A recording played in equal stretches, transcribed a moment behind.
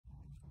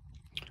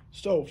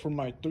So for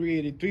my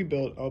 383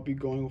 build, I'll be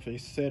going with a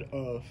set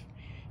of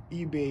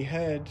eBay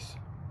heads,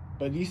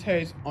 but these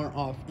heads aren't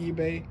off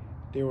eBay.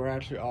 They were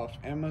actually off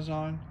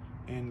Amazon,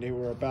 and they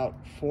were about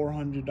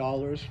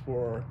 $400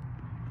 for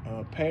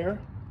a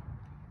pair.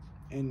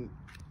 And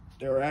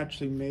they were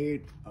actually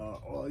made,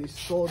 well, these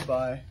sold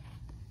by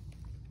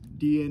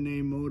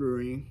DNA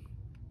Motoring,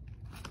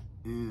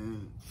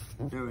 and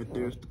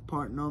there's the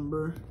part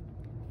number.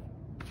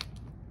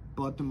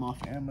 Bought them off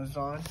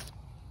Amazon.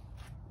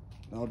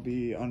 I'll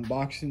be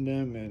unboxing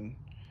them and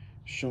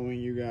showing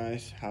you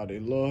guys how they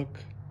look,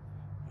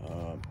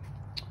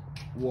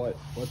 what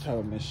type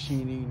of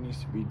machining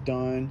needs to be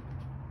done.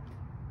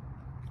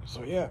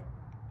 So yeah.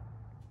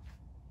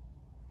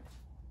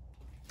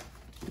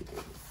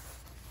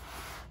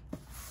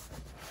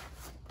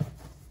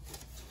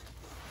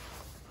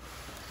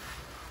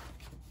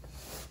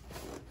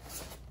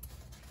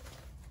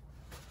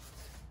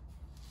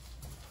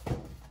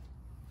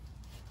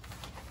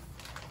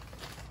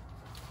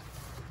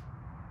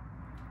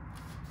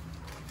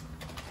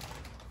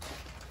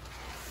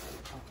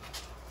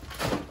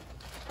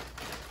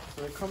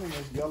 So they come in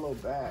this yellow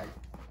bag.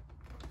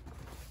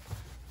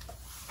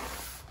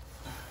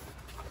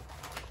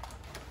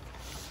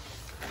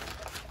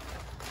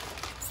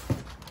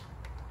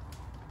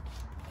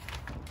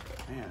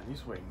 Man,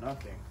 these weigh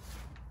nothing.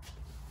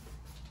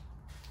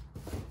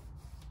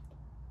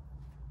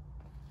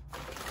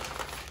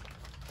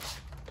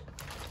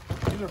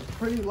 These are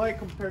pretty light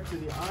compared to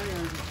the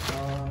iron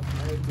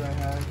heads I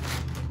had.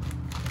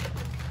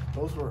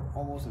 Those were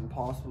almost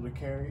impossible to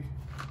carry.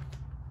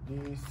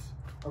 These,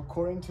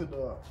 according to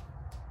the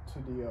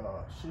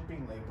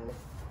shipping label,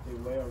 they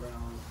weigh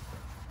around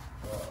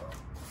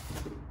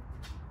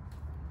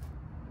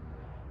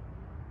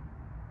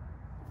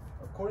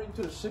according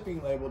to the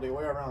shipping label, they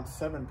weigh around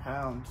 7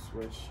 pounds,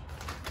 which,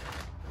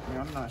 I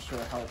mean, I'm not sure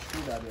how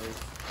true that is.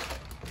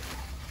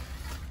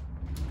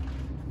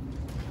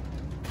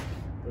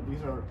 But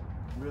these are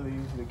really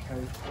easy to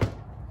carry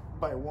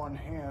by one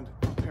hand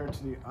compared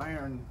to the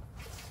iron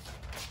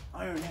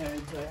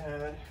heads I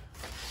had.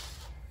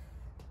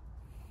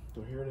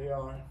 So here they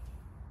are.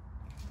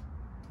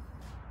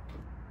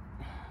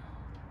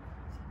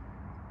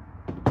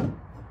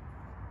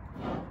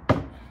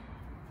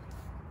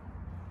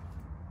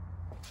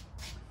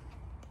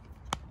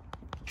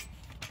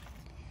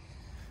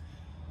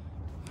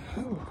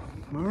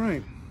 All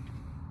right.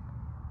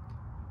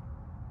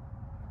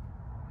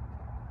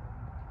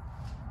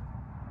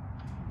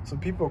 Some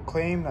people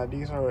claim that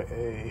these are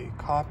a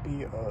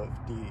copy of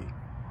the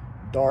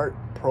Dart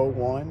Pro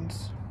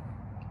 1s,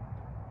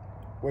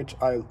 which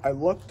I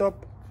looked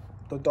up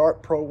the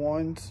Dart Pro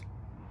 1s,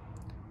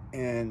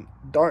 and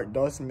Dart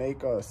does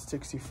make a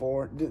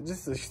 64.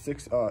 This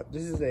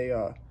is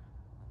a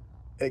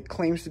it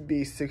claims to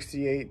be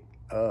 68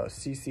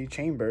 cc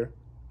chamber.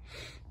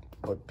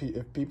 But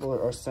if people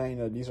are saying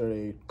that these are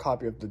a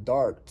copy of the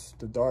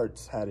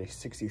Darts had a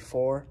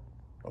 64,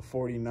 a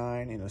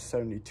 49, and a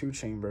 72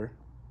 chamber.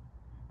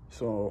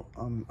 So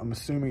I'm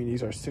assuming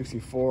these are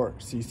 64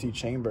 cc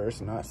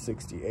chambers, not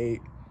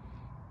 68.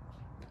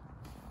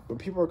 But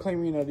people are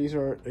claiming that these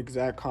are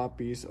exact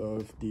copies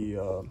of the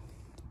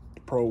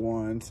Pro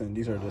 1s, and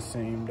these are the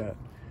same that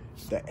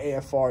the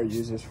AFR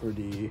uses for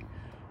the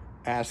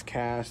ass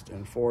cast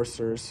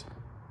enforcers.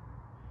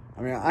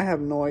 I mean, I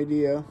have no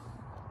idea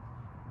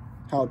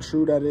how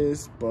true that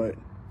is, but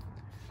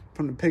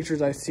from the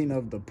pictures I've seen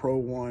of the Pro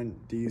 1,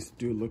 these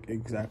do look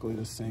exactly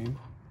the same.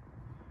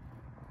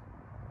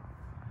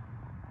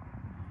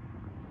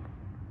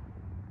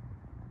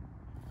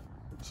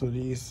 So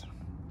these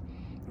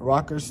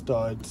rocker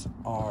studs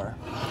are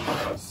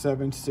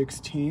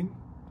 7/16.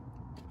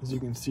 As you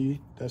can see,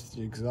 that's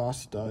the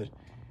exhaust stud,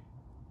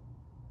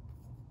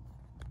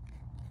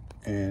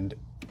 and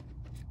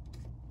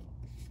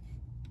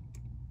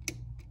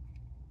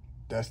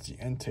that's the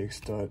intake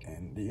stud,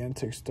 and the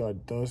intake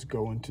stud does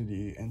go into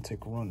the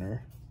intake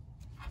runner.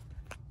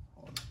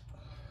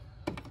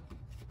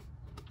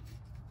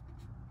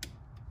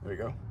 There we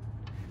go.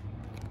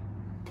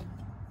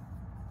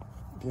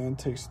 The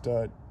intake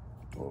stud,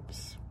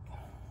 oops.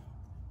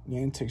 The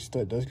intake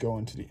stud does go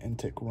into the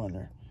intake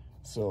runner.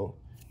 So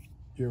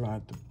you're gonna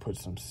have to put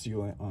some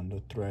sealant on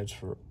the threads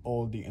for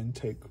all the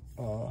intake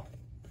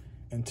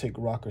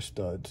rocker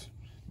studs.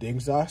 The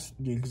exhaust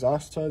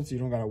studs, you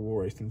don't gotta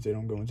worry since they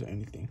don't go into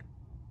anything.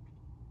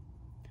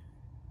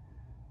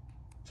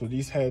 So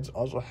these heads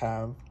also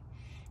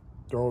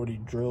they're already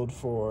drilled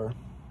for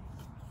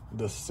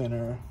the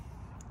center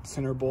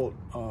bolt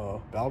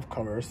valve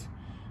covers.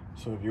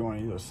 So if you want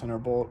to use a center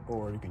bolt,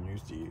 or you can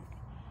use the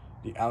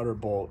outer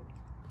bolt,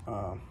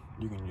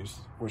 you can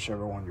use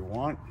whichever one you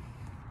want.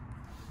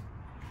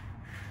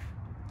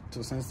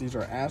 So since these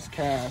are ass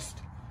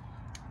cast,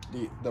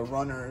 the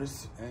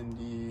runners and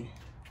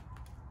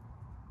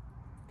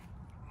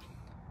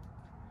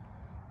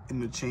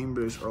the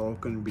chambers are all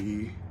going to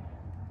be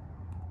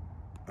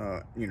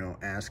you know,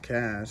 ass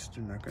cast.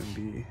 They're not going to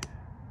be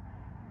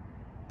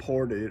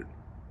ported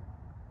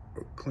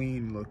or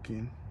clean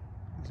looking.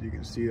 As you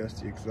can see,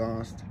 that's the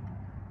exhaust.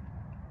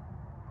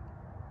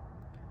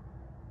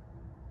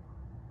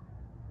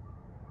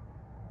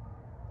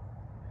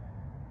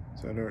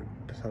 So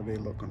that's how they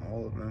look on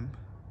all of them.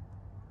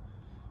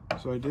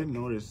 So I did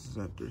notice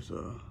that there's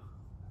a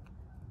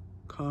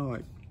kind of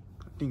like,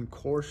 I think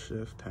core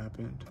shift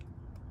happened,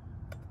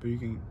 but you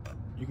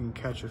can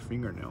catch a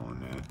fingernail on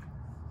that.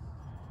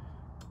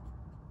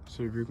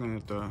 So if you're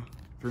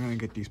gonna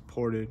get these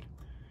ported,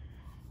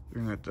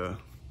 you're gonna have to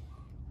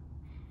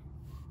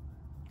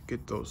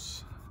get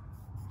those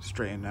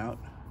straightened out.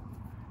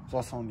 It's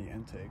also on the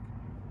intake.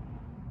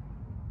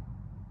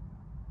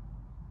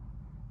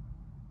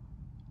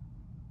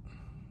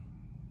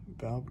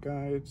 Valve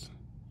guides.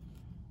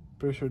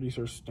 Pretty sure these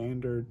are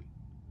standard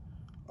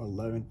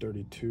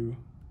 1132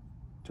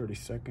 30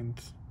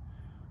 seconds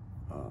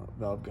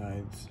valve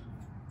guides.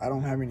 I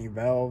don't have any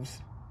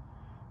valves.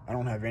 I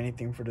don't have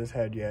anything for this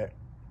head yet,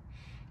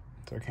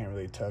 so I can't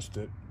really test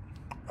it.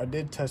 I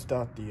did test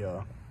out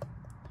the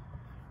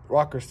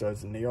rocker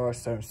studs, and they are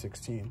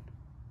 7/16.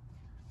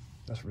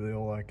 That's really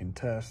all I can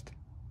test.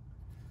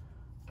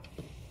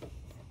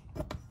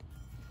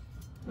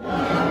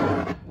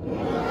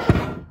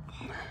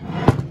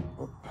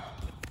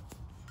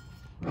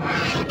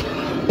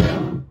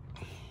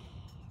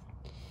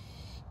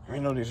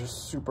 Even though these are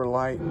super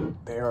light,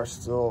 they are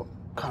still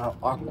kind of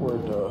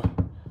awkward to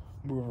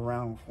move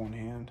around with one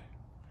hand.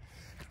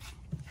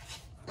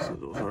 So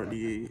those are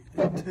the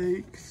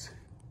intakes.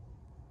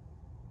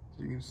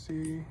 As you can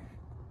see,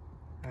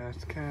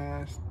 fast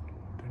cast.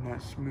 They're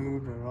not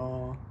smooth at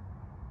all.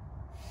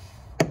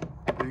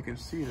 But you can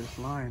see this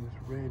line,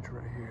 this ridge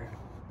right here.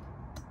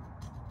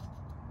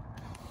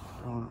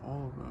 They're on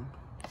all of them.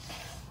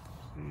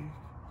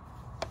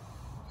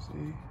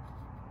 See?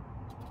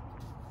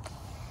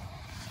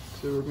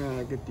 So we're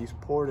gonna get these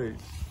ported.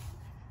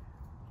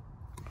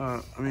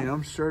 I mean,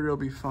 I'm sure they'll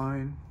be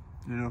fine,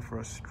 you know, for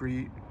a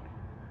street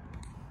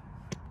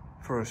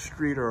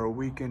or a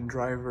weekend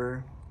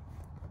driver.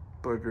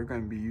 But if you're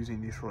gonna be using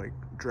these for like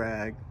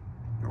drag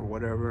or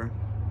whatever,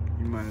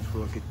 you might as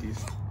well get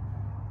these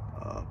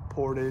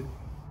ported,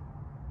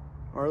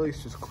 or at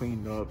least just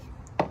cleaned up.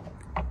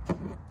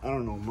 I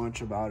don't know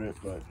much about it,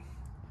 but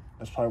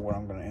that's probably what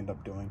I'm gonna end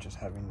up doing, just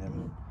having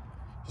them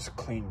just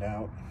cleaned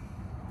out.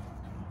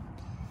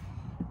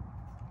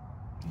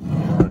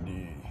 Here are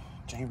the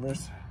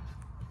chambers.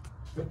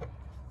 You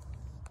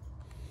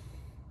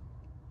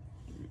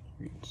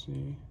can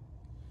see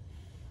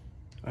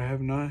I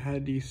have not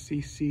had these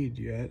CC'd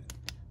yet,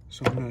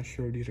 so I'm not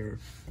sure if these are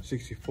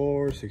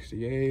 64,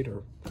 68,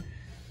 or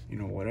you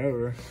know,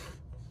 whatever.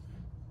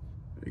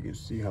 You can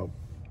see how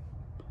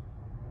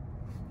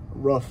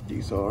rough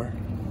these are.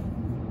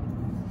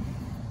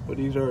 But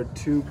these are a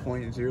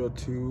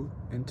 2.02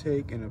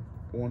 intake and a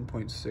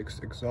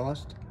 1.6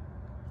 exhaust.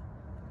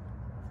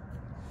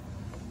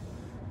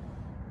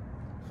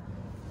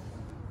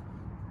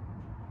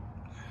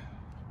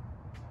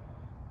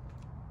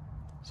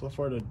 So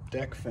far the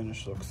deck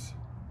finish looks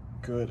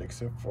good,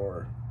 except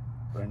for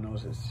where my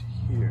nose is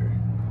here.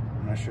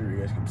 I'm not sure if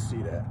you guys can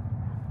see that,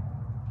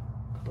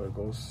 but it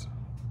goes,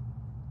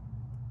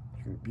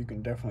 you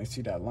can definitely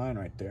see that line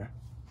right there.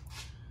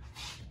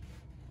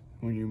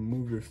 When you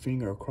move your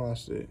finger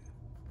across it,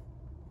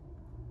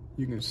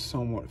 you can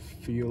somewhat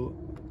feel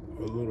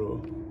a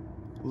little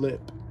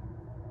lip.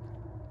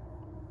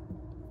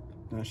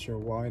 Not sure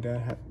why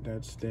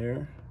that's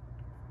there.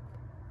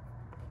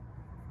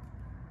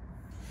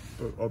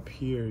 But up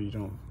here, you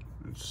don't,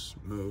 it's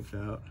smoothed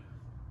out.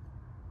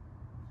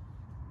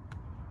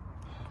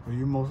 But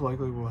you most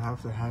likely will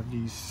have to have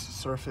these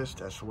surfaced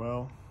as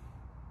well,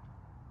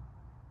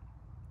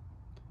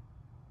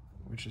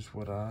 which is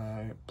what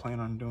I plan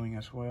on doing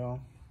as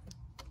well.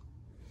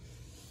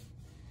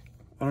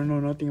 I don't know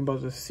nothing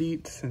about the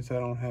seats since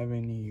I don't have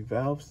any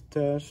valves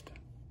to test.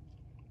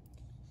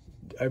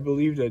 I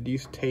believe that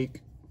these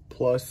take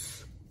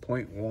plus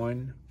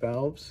 0.1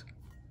 valves,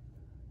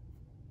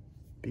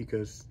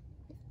 because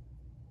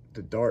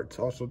the darts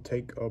also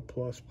take a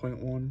plus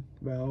 0.1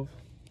 valve,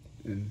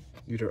 and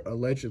these are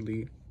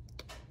allegedly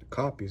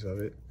copies of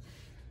it.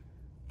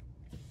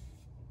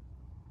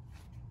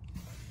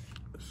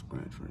 A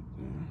scratch right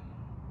there.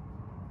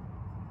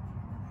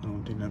 I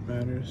don't think that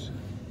matters.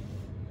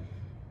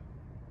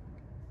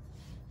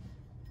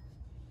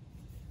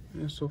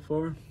 Yeah, so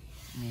far,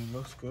 I mean, it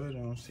looks good. I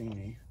don't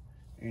see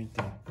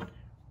anything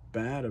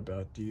bad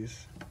about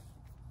these.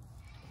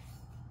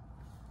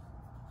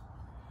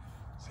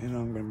 So, you know,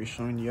 I'm gonna be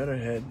showing the other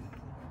head.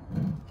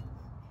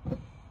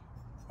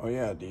 Oh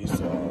yeah,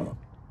 these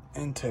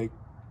intake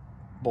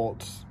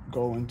bolts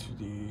go into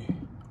the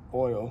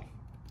oil.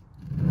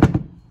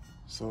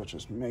 So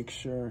just make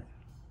sure,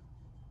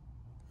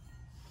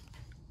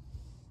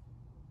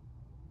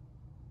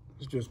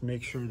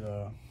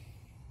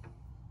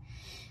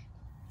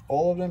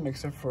 all of them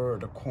except for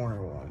the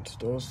corner ones,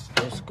 those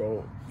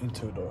go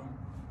into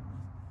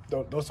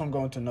those don't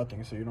go into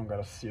nothing, so you don't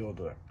gotta seal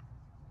the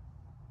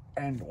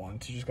end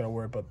ones. You just gotta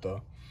worry about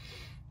the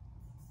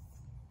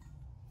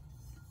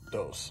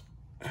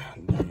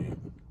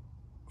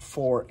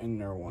 4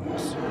 inner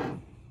ones.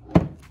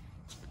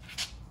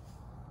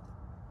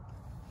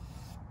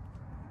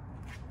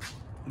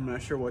 I'm not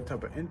sure what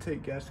type of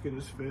intake gasket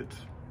this fits.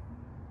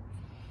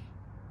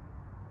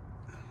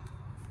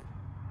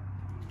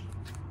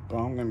 But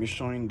I'm gonna be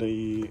showing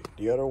the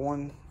other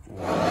one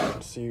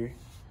and see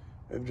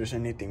if there's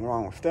anything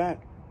wrong with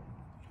that.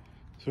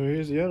 So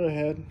here's the other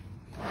head.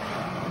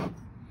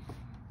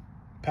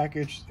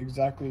 Packaged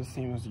exactly the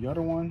same as the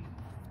other one.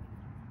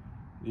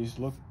 These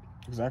look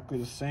exactly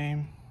the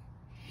same.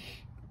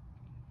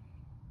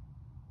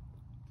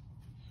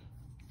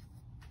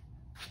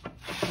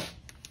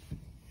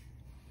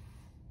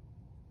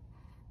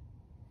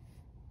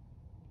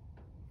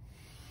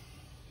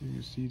 You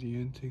can see the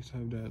intakes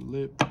have that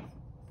lip.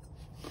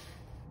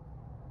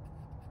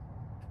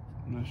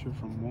 I'm not sure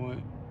from what.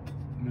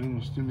 I'm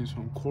assuming it's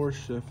from core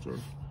shift or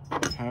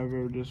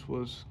however this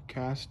was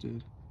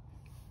casted.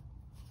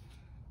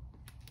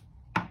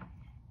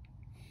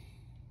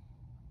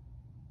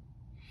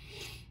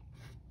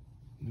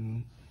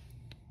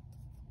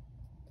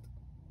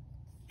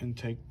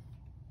 Intake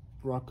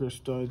rocker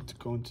stud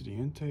go into the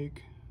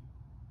intake.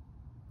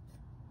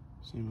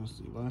 Same as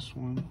the last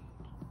one.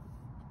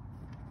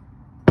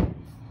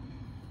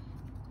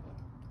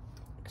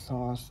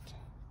 Exhaust,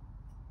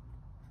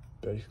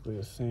 basically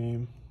the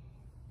same.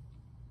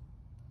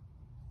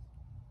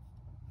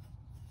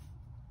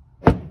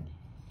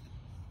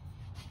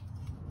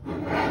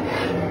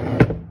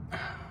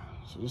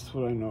 So this is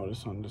what I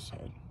noticed on this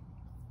side.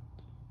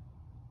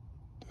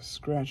 The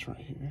scratch right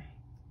here.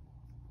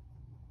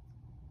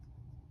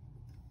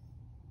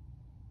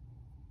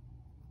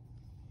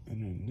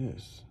 And then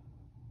this.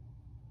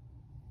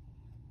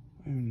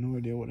 I have no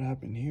idea what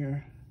happened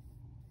here.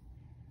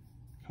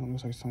 Kind of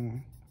looks like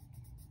someone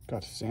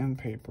got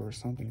sandpaper or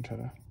something, try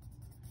to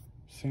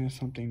sand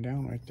something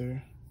down right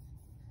there.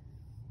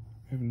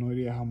 I have no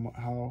idea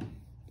how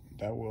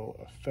that will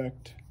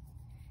affect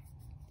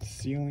the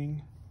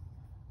sealing.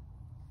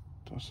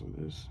 Also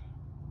this.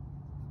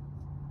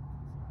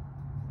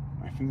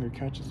 My finger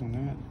catches on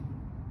that.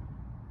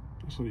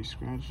 Also these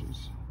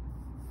scratches.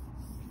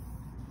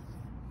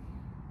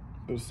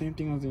 But the same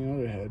thing on the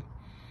other head.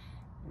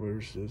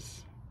 Where's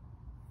this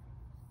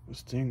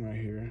thing right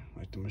here?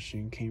 Like the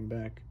machine came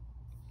back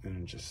and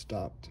it just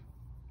stopped.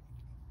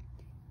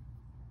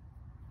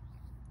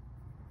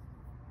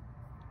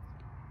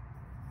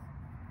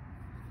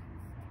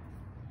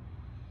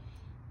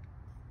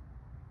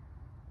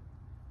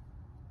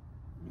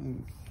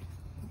 And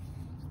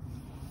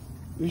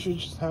we should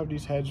just have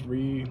these heads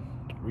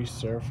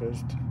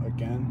resurfaced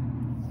again,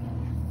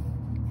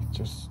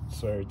 just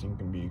so everything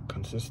can be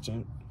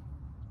consistent.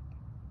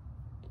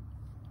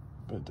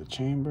 But the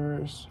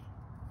chambers,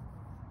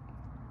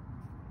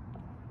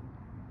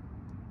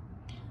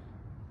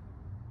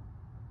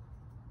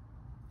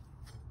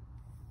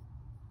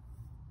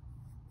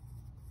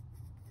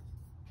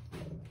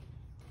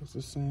 it's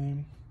the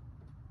same.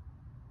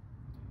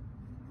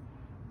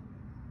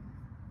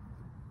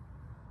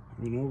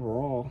 I mean,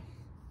 overall,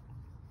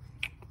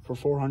 for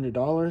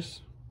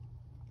 $400,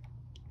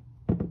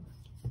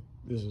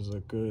 this is a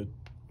good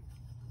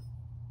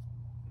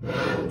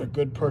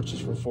purchase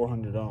for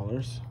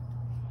 $400.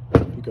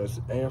 Because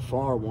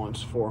AFR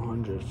wants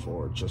 $400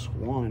 for just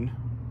one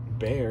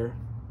bear,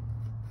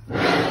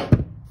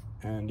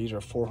 and these are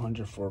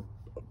 $400 for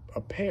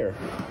a pair.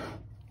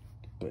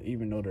 But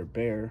even though they're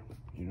bare,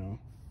 you know,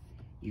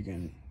 you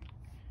can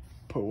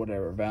put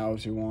whatever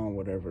valves you want,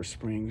 whatever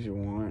springs you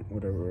want,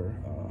 whatever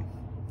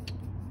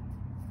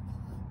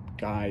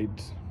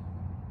guides,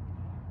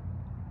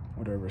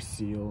 whatever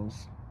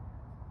seals.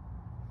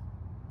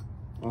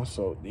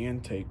 Also, the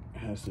intake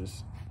has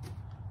this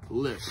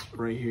lip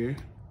right here.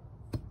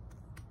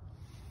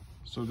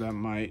 So that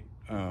might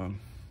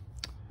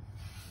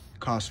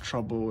cause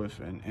trouble with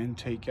an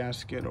intake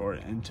gasket or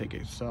an intake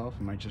itself.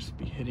 It might just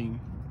be hitting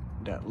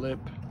that lip.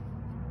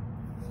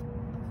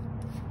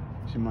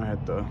 So you might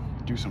have to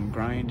do some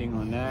grinding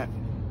on that.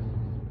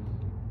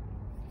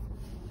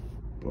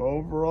 But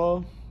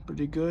overall,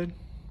 pretty good.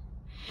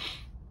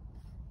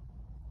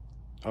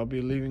 I'll be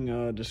leaving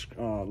a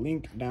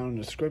link down in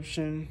the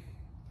description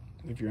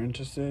if you're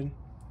interested.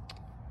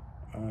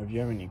 If you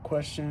have any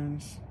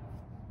questions,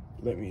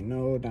 let me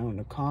know down in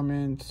the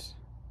comments.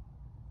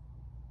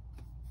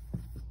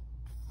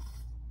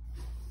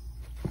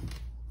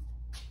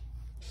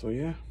 So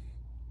yeah,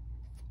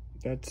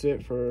 that's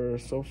it for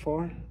so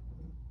far.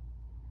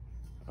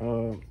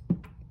 When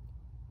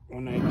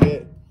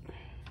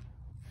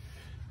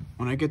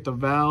I get the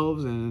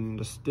valves and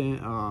the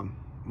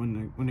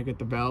when I get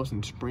the valves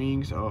and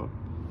springs, I'll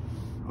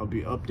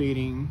be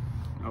updating.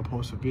 I'll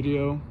post a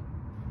video.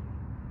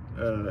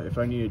 If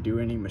I need to do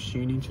any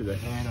machining to the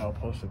head, I'll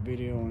post a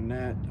video on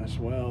that as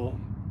well.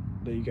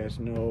 Let you guys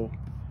know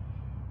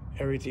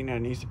everything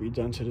that needs to be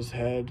done to this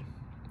head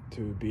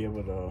to be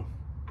able to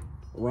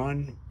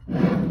run.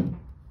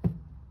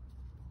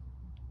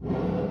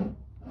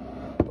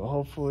 But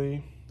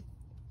hopefully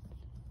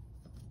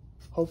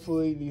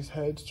these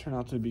heads turn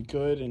out to be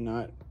good and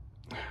not,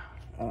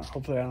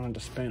 hopefully I don't have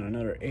to spend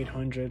another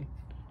 $800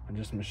 on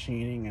just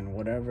machining and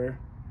whatever.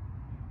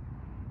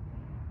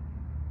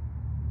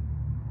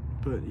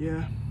 But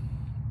yeah,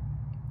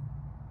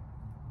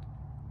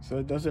 so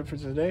that does it for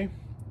today.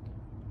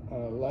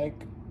 Like,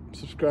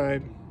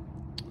 subscribe,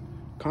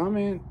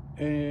 comment,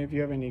 and if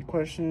you have any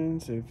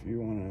questions, if you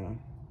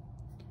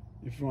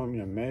want me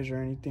to measure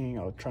anything,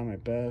 I'll try my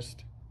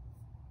best.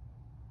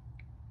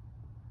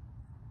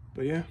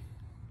 But yeah,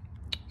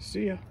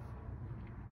 see ya.